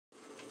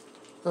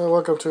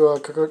Welcome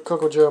to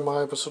Coco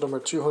Jeremiah episode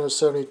number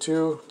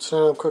 272.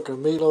 Tonight I'm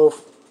cooking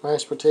meatloaf,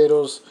 mashed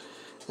potatoes,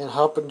 and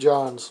Hoppin'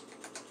 John's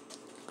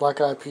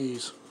black eyed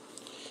peas.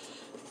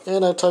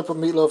 And that type of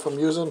meatloaf I'm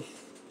using,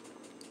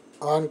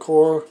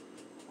 Encore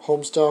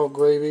homestyle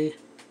gravy,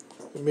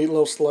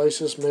 meatloaf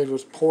slices made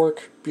with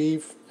pork,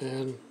 beef,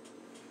 and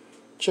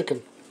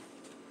chicken.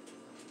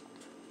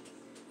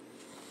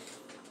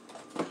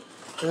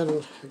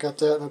 And I got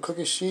that in a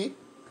cookie sheet.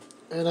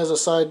 And as a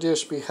side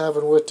dish, be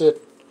having with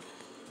it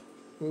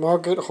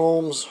Margaret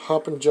Holmes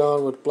Hoppin'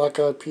 John with black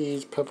eyed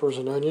peas, peppers,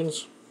 and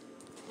onions.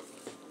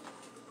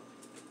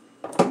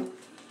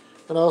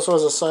 And also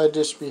as a side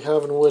dish, be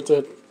having with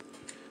it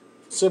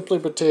simply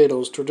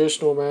potatoes,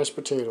 traditional mashed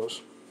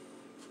potatoes.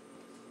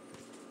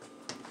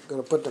 I'm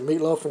going to put the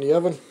meatloaf in the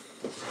oven.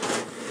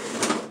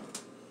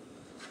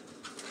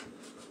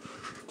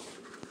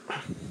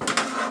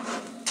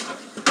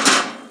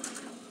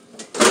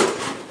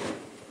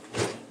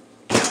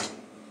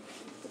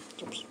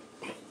 Oops.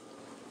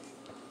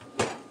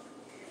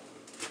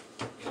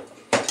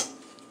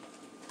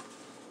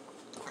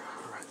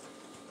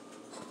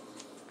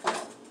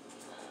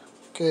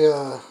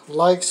 Okay,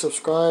 like,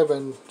 subscribe,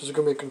 and this is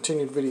going to be a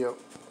continued video.